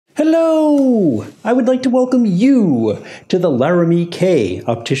Hello! I would like to welcome you to the Laramy-K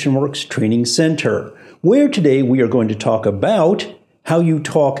Optician Works Training Center, where today we are going to talk about how you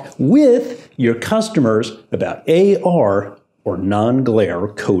talk with your customers about AR or non-glare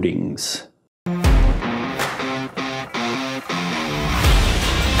coatings.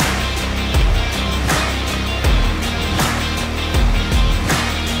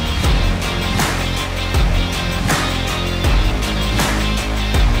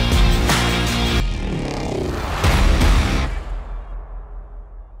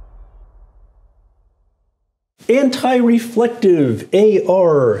 Anti-reflective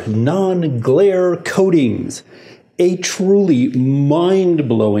AR non-glare coatings, a truly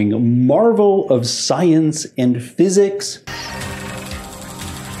mind-blowing marvel of science and physics.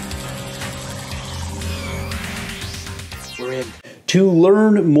 We're in. To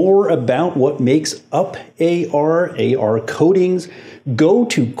learn more about what makes up AR coatings, go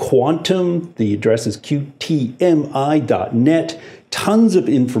to Quantum. The address is qtmi.net. Tons of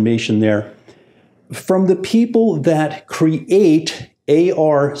information there from the people that create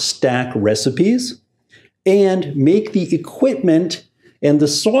AR stack recipes and make the equipment and the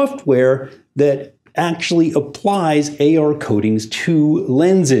software that actually applies AR coatings to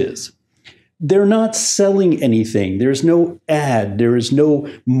lenses. They're not selling anything. There's no ad. There is no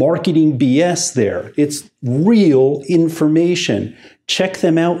marketing BS there. It's real information. Check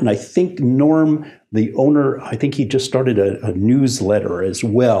them out. And I think Norm, the owner, I think he just started a newsletter as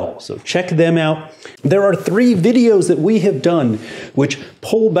well. So check them out. There are 3 videos that we have done which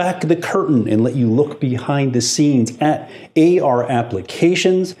pull back the curtain and let you look behind the scenes at AR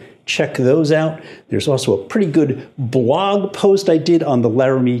applications. Check those out. There's also a pretty good blog post I did on the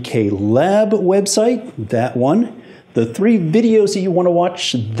Laramy-K Lab website, that one. The 3 videos that you want to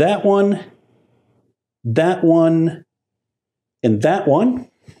watch, that one, and that one.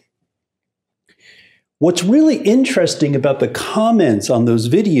 What's really interesting about the comments on those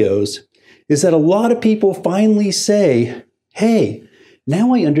videos is that a lot of people finally say, hey,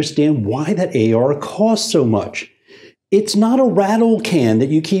 now I understand why that AR costs so much. It's not a rattle can that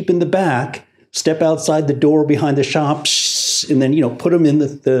you keep in the back, step outside the door behind the shop, and then, put them in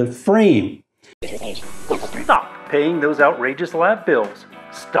the frame. Stop paying those outrageous lab bills.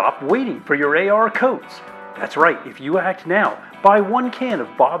 Stop waiting for your AR coats. That's right, if you act now, buy 1 can of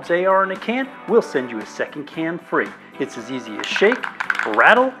Bob's AR in a can, we'll send you a 2nd can free. It's as easy as shake,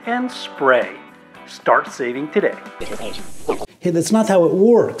 rattle, and spray. Start saving today. Hey, that's not how it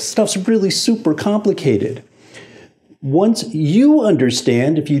works. Stuff's really super complicated. Once you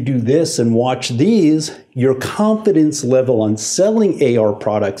understand, if you do this and watch these, your confidence level on selling AR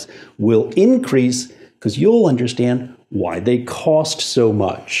products will increase because you'll understand why they cost so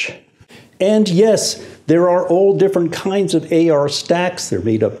much. And yes, there are all different kinds of AR stacks. They're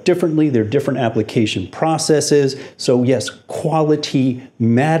made up differently. They're different application processes. So yes, quality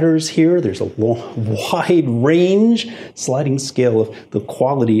matters here. There's a wide range, sliding scale of the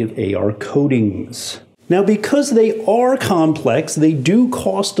quality of AR coatings. Now, because they are complex, they do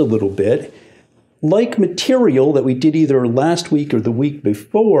cost a little bit. Like material that we did either last week or the week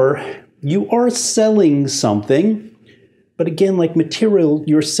before, you are selling something. But again, like material,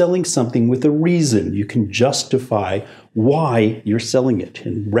 you're selling something with a reason. You can justify why you're selling it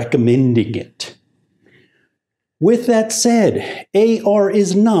and recommending it. With that said, AR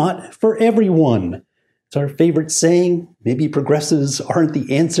is not for everyone. It's our favorite saying, maybe progressives aren't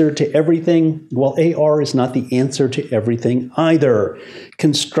the answer to everything. Well, AR is not the answer to everything either.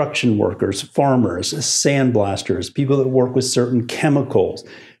 Construction workers, farmers, sandblasters, people that work with certain chemicals.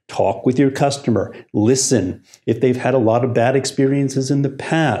 Talk with your customer. Listen if they've had a lot of bad experiences in the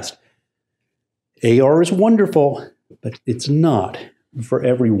past. AR is wonderful, but it's not for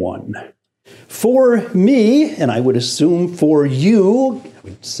everyone. For me, and I would assume for you, I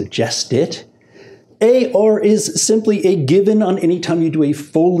would suggest it, AR is simply a given on any time you do a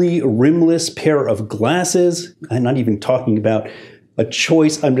fully rimless pair of glasses. I'm not even talking about a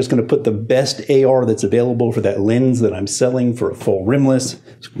choice. I'm just going to put the best AR that's available for that lens that I'm selling for a full rimless.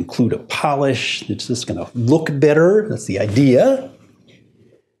 So include a polish. It's just going to look better. That's the idea.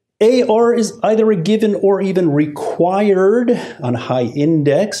 AR is either a given or even required on high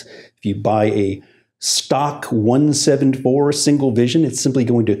index. If you buy a stock 174 single vision, it's simply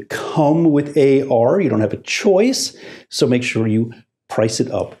going to come with AR. You don't have a choice. So make sure you price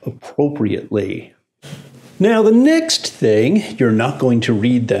it up appropriately. Now, the next thing, you're not going to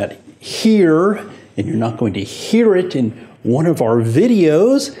read that here, and you're not going to hear it in one of our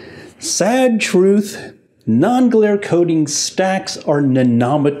videos. Sad truth, non-glare coating stacks are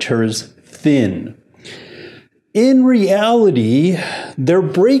nanometers thin. In reality, they're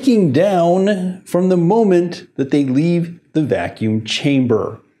breaking down from the moment that they leave the vacuum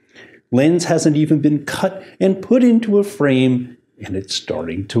chamber. Lens hasn't even been cut and put into a frame, and it's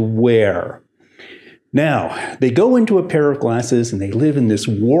starting to wear. Now, they go into a pair of glasses and they live in this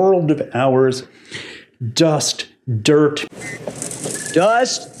world of ours. Dust, dirt.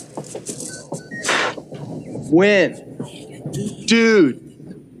 Dust? When? Dude.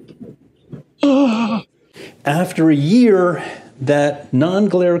 After a year, that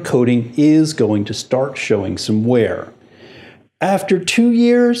non-glare coating is going to start showing some wear. After 2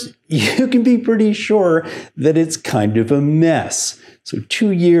 years, you can be pretty sure that it's kind of a mess. So 2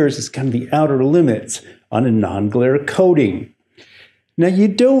 years is kind of the outer limits on a non-glare coating. Now you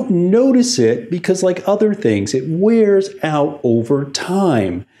don't notice it because, like other things, it wears out over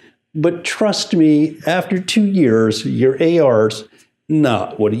time. But trust me, after 2 years, your AR's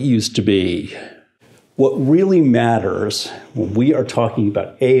not what it used to be. What really matters when we are talking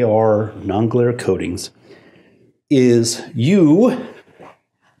about AR non-glare coatings is you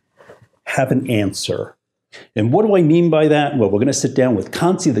have an answer. And what do I mean by that? Well, we're going to sit down with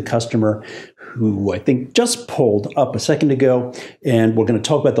Kansi, the customer, who I think just pulled up a second ago, and we're going to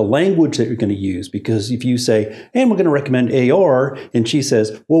talk about the language that you're going to use. Because if you say, and we're going to recommend AR, and she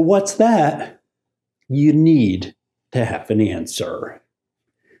says, well, what's that? You need to have an answer,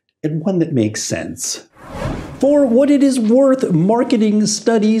 and one that makes sense. For what it is worth, marketing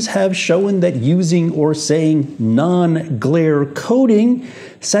studies have shown that using or saying non-glare coating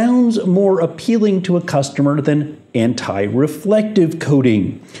sounds more appealing to a customer than anti-reflective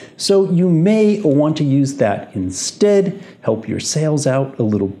coating. So you may want to use that instead, help your sales out a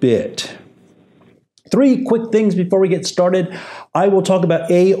little bit. 3 quick things before we get started. I will talk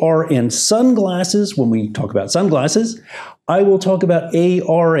about AR and sunglasses when we talk about sunglasses. I will talk about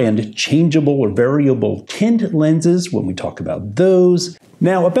AR and changeable or variable tint lenses when we talk about those.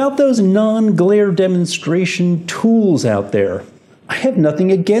 Now, about those non-glare demonstration tools out there, I have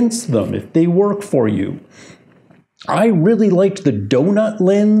nothing against them if they work for you. I really liked the donut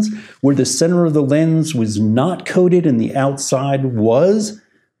lens, where the center of the lens was not coated and the outside was.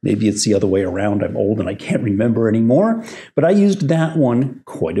 Maybe it's the other way around. I'm old and I can't remember anymore. But I used that one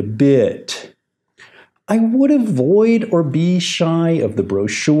quite a bit. I would avoid or be shy of the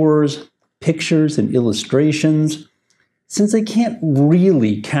brochures, pictures, and illustrations, since they can't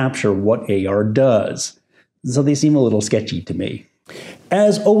really capture what AR does. So they seem a little sketchy to me.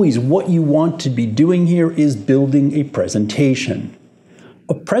 As always, what you want to be doing here is building a presentation.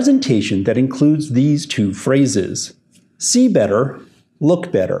 A presentation that includes these 2 phrases. See better,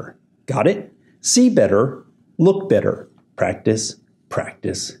 look better. Got it? See better, look better. Practice,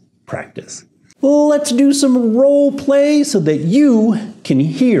 practice, practice. Let's do some role play so that you can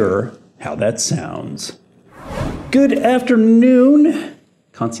hear how that sounds. Good afternoon,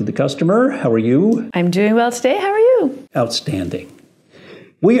 Kansi the customer. How are you? I'm doing well today. How are you? Outstanding.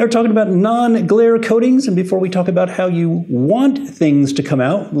 We are talking about non-glare coatings, and before we talk about how you want things to come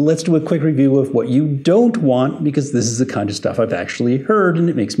out, let's do a quick review of what you don't want, because this is the kind of stuff I've actually heard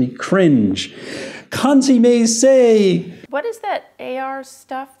and it makes me cringe. Kansi may say, what is that AR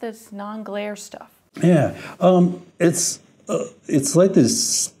stuff, this non-glare stuff? Yeah, it's like this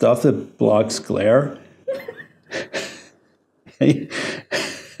stuff that blocks glare.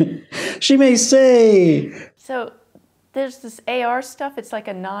 She may say. So there's this AR stuff, it's like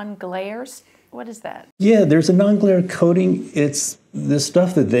a non-glare. What is that? Yeah, there's a non-glare coating. It's the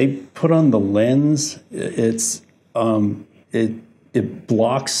stuff that they put on the lens. It's it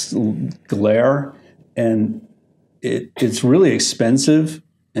blocks glare, and it's really expensive,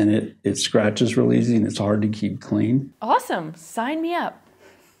 and it scratches really easy, and it's hard to keep clean. Awesome. Sign me up.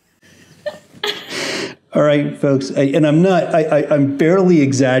 All right, folks, I'm barely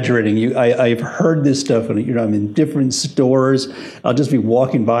exaggerating. I've heard this stuff, and I'm in different stores. I'll just be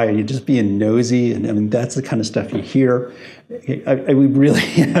walking by, and you're just being nosy, and I mean that's the kind of stuff you hear. We really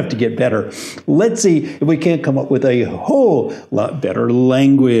have to get better. Let's see if we can't come up with a whole lot better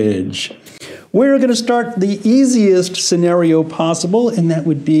language. We're going to start the easiest scenario possible, and that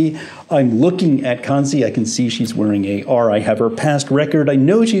would be I'm looking at Kansi. I can see she's wearing AR. I have her past record. I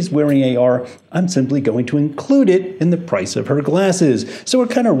know she's wearing AR. I'm simply going to include it in the price of her glasses. So we're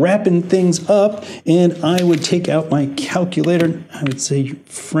kind of wrapping things up, and I would take out my calculator. I would say your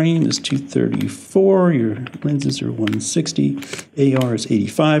frame is 234. Your lenses are 160. AR is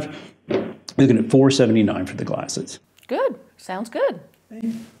 85. We're looking at $479 for the glasses. Good. Sounds good.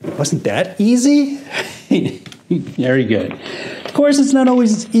 Wasn't that easy? Very good. Of course, it's not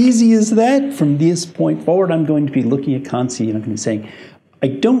always as easy as that. From this point forward, I'm going to be looking at Kansi and I'm going to be saying, I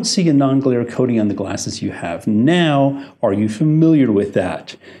don't see a non-glare coating on the glasses you have now. Are you familiar with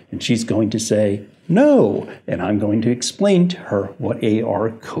that? And she's going to say, no. And I'm going to explain to her what AR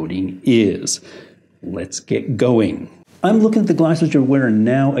coating is. Let's get going. I'm looking at the glasses you're wearing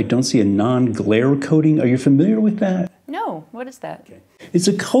now. I don't see a non-glare coating. Are you familiar with that? No, what is that? Okay. It's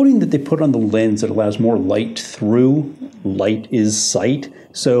a coating that they put on the lens that allows more light through. Light is sight.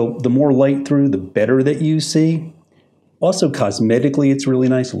 So the more light through, the better that you see. Also, cosmetically, it's really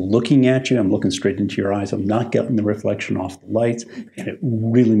nice looking at you. I'm looking straight into your eyes. I'm not getting the reflection off the lights, and it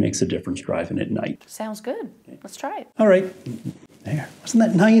really makes a difference driving at night. Sounds good. Let's try it. All right. There. Wasn't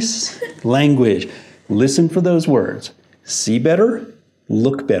that nice? Language. Listen for those words. See better,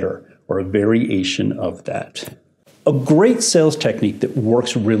 look better, or a variation of that. A great sales technique that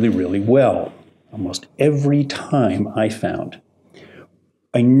works really, really well, almost every time I found.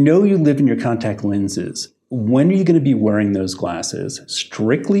 I know you live in your contact lenses. When are you going to be wearing those glasses?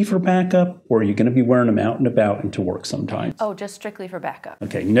 Strictly for backup, or are you going to be wearing them out and about and to work sometimes? Oh, just strictly for backup.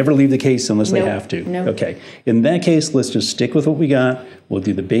 Okay, never leave the case unless they have to. Nope. Okay, in that case, let's just stick with what we got. We'll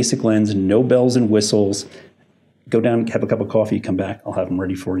do the basic lens, no bells and whistles. Go down, have a cup of coffee, come back. I'll have them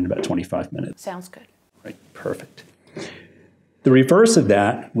ready for you in about 25 minutes. Sounds good. Right, perfect. The reverse of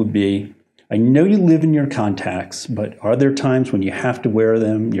that would be, I know you live in your contacts, but are there times when you have to wear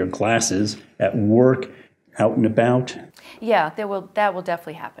them, your glasses, at work, out and about? Yeah, that will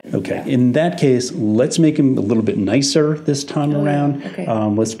definitely happen. Okay, Yeah. in that case, let's make them a little bit nicer this time around. Okay.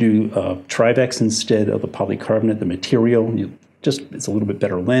 Let's do Trivex instead of the polycarbonate, the material. It's a little bit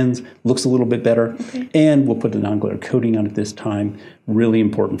better lens, looks a little bit better, and we'll put the non-glare coating on it this time. Really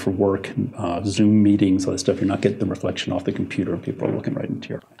important for work, Zoom meetings, all that stuff. You're not getting the reflection off the computer and people are looking right into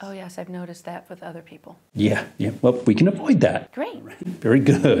your eyes. Oh yes, I've noticed that with other people. Yeah. Well, we can avoid that. Great. Very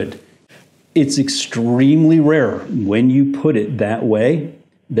good. It's extremely rare when you put it that way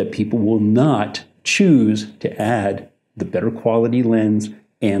that people will not choose to add the better quality lens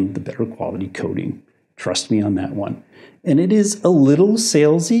and the better quality coating. Trust me on that one. And it is a little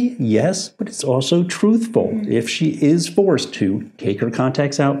salesy, yes, but it's also truthful. If she is forced to take her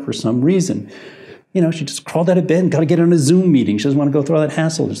contacts out for some reason, she just crawled out of bed and got to get on a Zoom meeting. She doesn't want to go through all that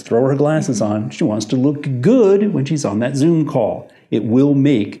hassle. Just throw her glasses on. She wants to look good when she's on that Zoom call. It will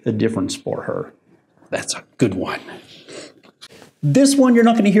make a difference for her. That's a good one. This one you're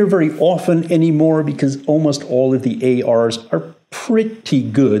not going to hear very often anymore because almost all of the ARs are pretty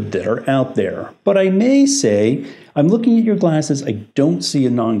good that are out there. But I may say, I'm looking at your glasses. I don't see a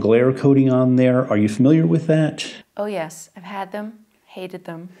non-glare coating on there. Are you familiar with that? Oh yes, I've had them, hated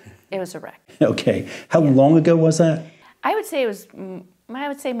them. It was a wreck. Okay. How long ago was that? I would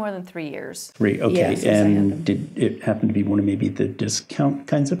say more than 3 years. 3, okay. Yes, and did it happen to be one of maybe the discount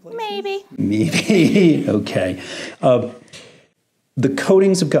kinds of places? Maybe. Maybe. Okay. The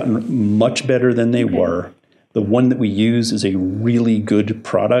coatings have gotten much better than they were. The one that we use is a really good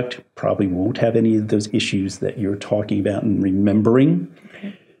product. Probably won't have any of those issues that you're talking about and remembering.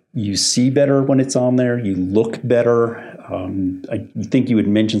 Okay. You see better when it's on there. You look better. I think you would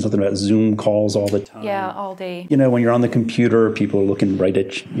mention something about Zoom calls all the time. Yeah, all day. When you're on the computer, people are looking right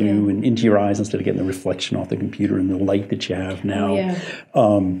at you and into your eyes instead of getting the reflection off the computer and the light that you have now.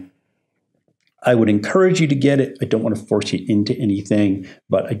 Oh, yeah. I would encourage you to get it. I don't want to force you into anything,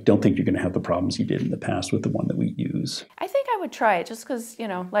 but I don't think you're going to have the problems you did in the past with the one that we use. I think I would try it just because,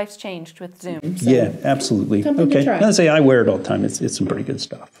 life's changed with Zoom. So. Yeah, absolutely. Okay. I'd say I wear it all the time. It's some pretty good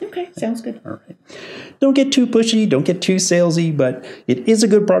stuff. Okay, sounds good. All right. Don't get too pushy. Don't get too salesy, but it is a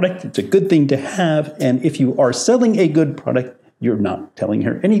good product. It's a good thing to have. And if you are selling a good product, you're not telling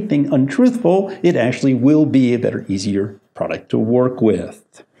her anything untruthful. It actually will be a better, easier product to work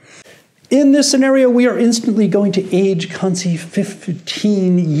with. In this scenario, we are instantly going to age Kansi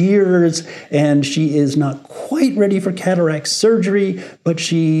 15 years, and she is not quite ready for cataract surgery, but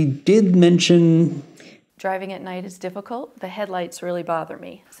she did mention... Driving at night is difficult. The headlights really bother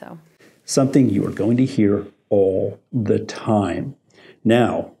me, so... Something you are going to hear all the time.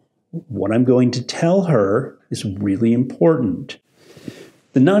 Now, what I'm going to tell her is really important.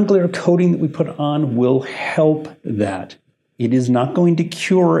 The non-glare coating that we put on will help that. It is not going to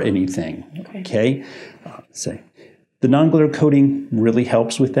cure anything, okay? The non-glare coating really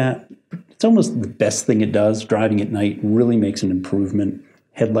helps with that. It's almost the best thing it does. Driving at night really makes an improvement.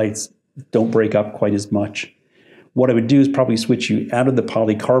 Headlights don't break up quite as much. What I would do is probably switch you out of the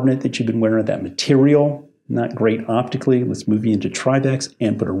polycarbonate that you've been wearing, that material. Not great optically. Let's move you into Trivex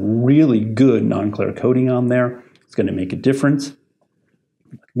and put a really good non-glare coating on there. It's going to make a difference.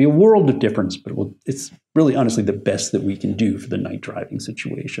 It'll be a world of difference, but it's really honestly the best that we can do for the night driving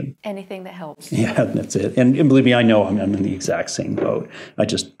situation. Anything that helps. Yeah, that's it. And believe me, I know I'm in the exact same boat. I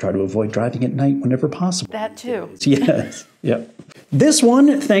just try to avoid driving at night whenever possible. That too. Yes. Yep. This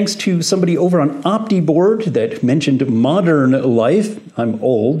one, thanks to somebody over on OptiBoard that mentioned modern life. I'm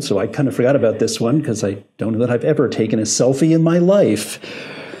old, so I kind of forgot about this one because I don't know that I've ever taken a selfie in my life.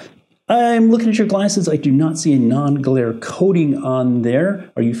 I'm looking at your glasses. I do not see a non-glare coating on there.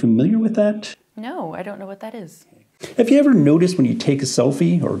 Are you familiar with that? No, I don't know what that is. Have you ever noticed when you take a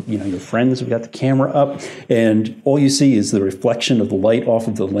selfie, or your friends have got the camera up, and all you see is the reflection of the light off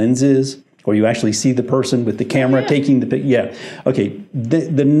of the lenses, or you actually see the person with the camera taking the picture? Yeah. Okay.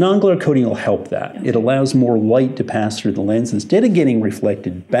 The non-glare coating will help that. Okay. It allows more light to pass through the lens instead of getting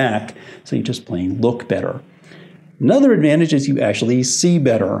reflected back, so you just plain look better. Another advantage is you actually see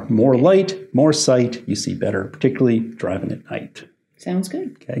better. More light, more sight, you see better, particularly driving at night. Sounds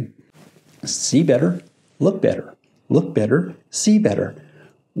good. Okay. See better, look better, see better.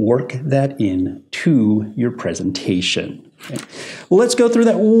 Work that into your presentation. Okay. Well, let's go through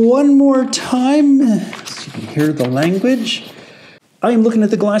that one more time so you can hear the language. I am looking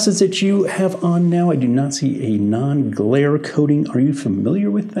at the glasses that you have on now. I do not see a non-glare coating. Are you familiar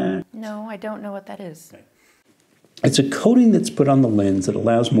with that? No, I don't know what that is. Okay. It's a coating that's put on the lens that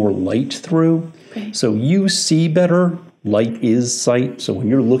allows more light through. Okay. So you see better. Light is sight. So when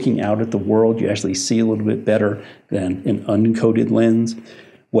you're looking out at the world, you actually see a little bit better than an uncoated lens.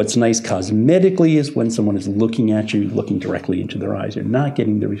 What's nice cosmetically is when someone is looking at you, looking directly into their eyes. You're not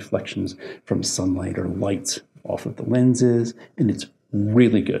getting the reflections from sunlight or lights off of the lenses. And it's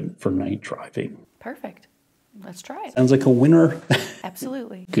really good for night driving. Perfect. Let's try it. Sounds like a winner.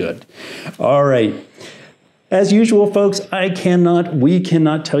 Absolutely. Good. All right. As usual, folks, we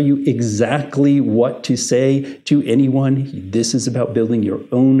cannot tell you exactly what to say to anyone. This is about building your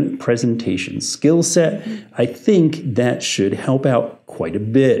own presentation skill set. I think that should help out quite a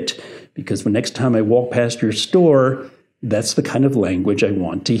bit because the next time I walk past your store, that's the kind of language I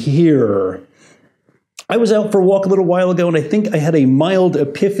want to hear. I was out for a walk a little while ago, and I think I had a mild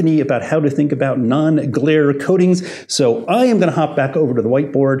epiphany about how to think about non-glare coatings. So I am going to hop back over to the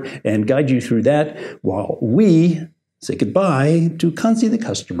whiteboard and guide you through that while we say goodbye to Kanzi the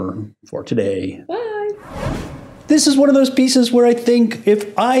customer for today. Bye. This is one of those pieces where I think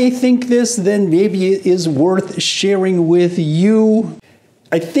if I think this, then maybe it is worth sharing with you.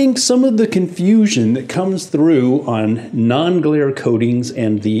 I think some of the confusion that comes through on non-glare coatings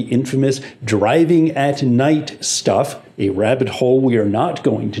and the infamous driving at night stuff, a rabbit hole we are not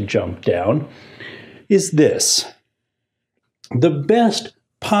going to jump down, is this. The best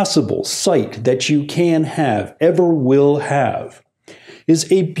possible sight that you can have, ever will have,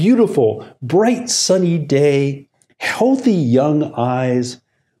 is a beautiful, bright, sunny day, healthy young eyes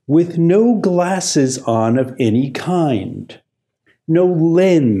with no glasses on of any kind. No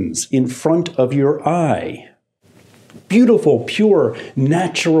lens in front of your eye. Beautiful, pure,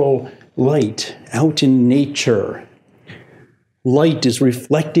 natural light out in nature. Light is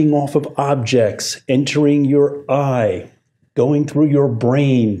reflecting off of objects, entering your eye, going through your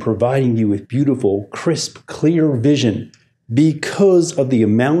brain, providing you with beautiful, crisp, clear vision because of the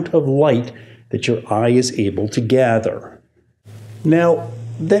amount of light that your eye is able to gather. Now,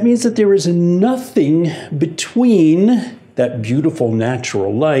 that means that there is nothing between that beautiful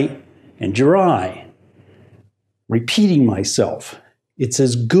natural light and your eye. Repeating myself, it's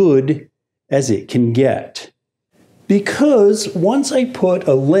as good as it can get. Because once I put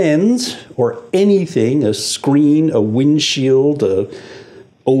a lens or anything, a screen, a windshield, a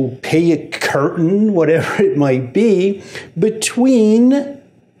opaque curtain, whatever it might be, between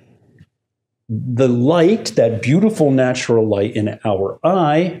the light, that beautiful natural light in our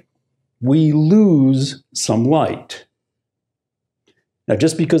eye, we lose some light. Now,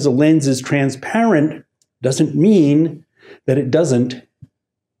 just because a lens is transparent doesn't mean that it doesn't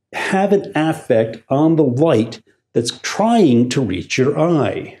have an affect on the light that's trying to reach your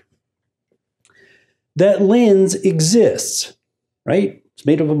eye. That lens exists, right? It's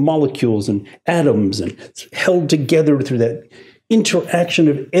made up of molecules and atoms, and it's held together through that interaction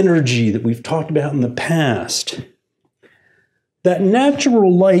of energy that we've talked about in the past. That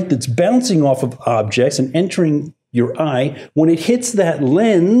natural light that's bouncing off of objects and entering your eye, when it hits that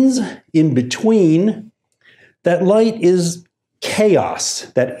lens in between, that light is chaos,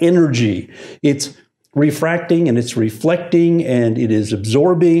 that energy. It's refracting and it's reflecting and it is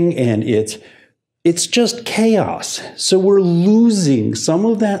absorbing and it's just chaos. So we're losing some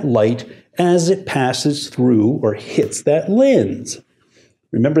of that light as it passes through or hits that lens.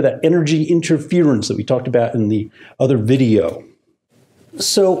 Remember that energy interference that we talked about in the other video.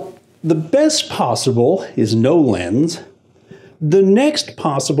 So the best possible is no lens. The next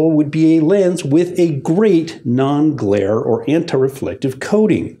possible would be a lens with a great non-glare or anti-reflective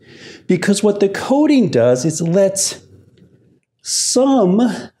coating. Because what the coating does is lets some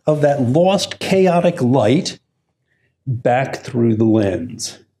of that lost chaotic light back through the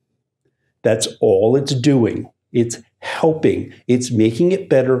lens. That's all it's doing. It's helping. It's making it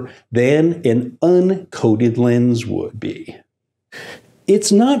better than an uncoated lens would be.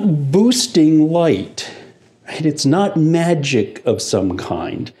 It's not boosting light. Right? It's not magic of some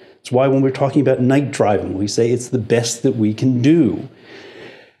kind. It's why when we're talking about night driving, we say it's the best that we can do.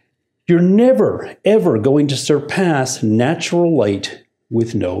 You're never, ever going to surpass natural light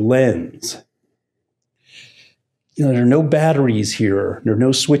with no lens. There are no batteries here. There are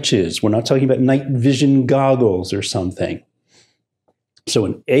no switches. We're not talking about night vision goggles or something. So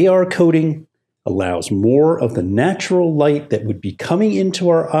an AR coating allows more of the natural light that would be coming into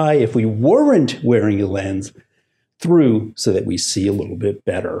our eye if we weren't wearing a lens through so that we see a little bit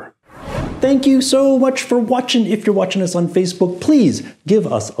better. Thank you so much for watching. If you're watching us on Facebook, please give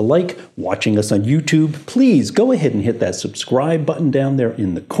us a like. Watching us on YouTube, please go ahead and hit that subscribe button down there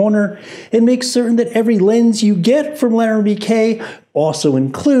in the corner and make certain that every lens you get from Laramy-K also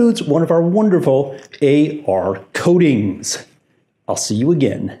includes one of our wonderful AR coatings. I'll see you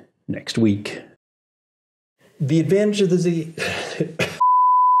again next week. The advantage of the